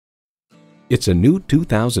It's a new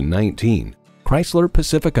 2019 Chrysler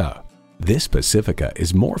Pacifica. This Pacifica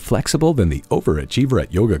is more flexible than the overachiever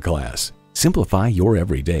at yoga class. Simplify your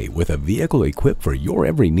everyday with a vehicle equipped for your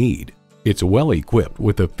every need. It's well equipped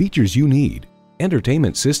with the features you need.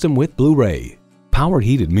 Entertainment system with Blu-ray, power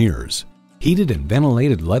heated mirrors, heated and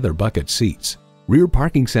ventilated leather bucket seats, rear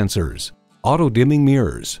parking sensors, auto dimming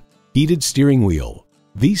mirrors, heated steering wheel,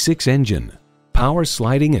 V6 engine, power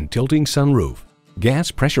sliding and tilting sunroof,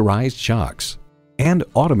 gas pressurized shocks, and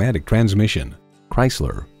automatic transmission.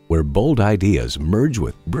 Chrysler, where bold ideas merge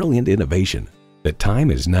with brilliant innovation. The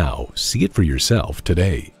time is now. See it for yourself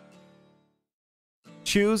today.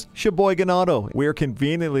 Choose Sheboygan Auto. We're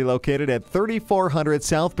conveniently located at 3400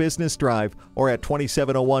 South Business Drive or at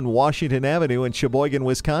 2701 Washington Avenue in Sheboygan,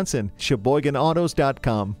 Wisconsin.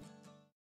 SheboyganAutos.com.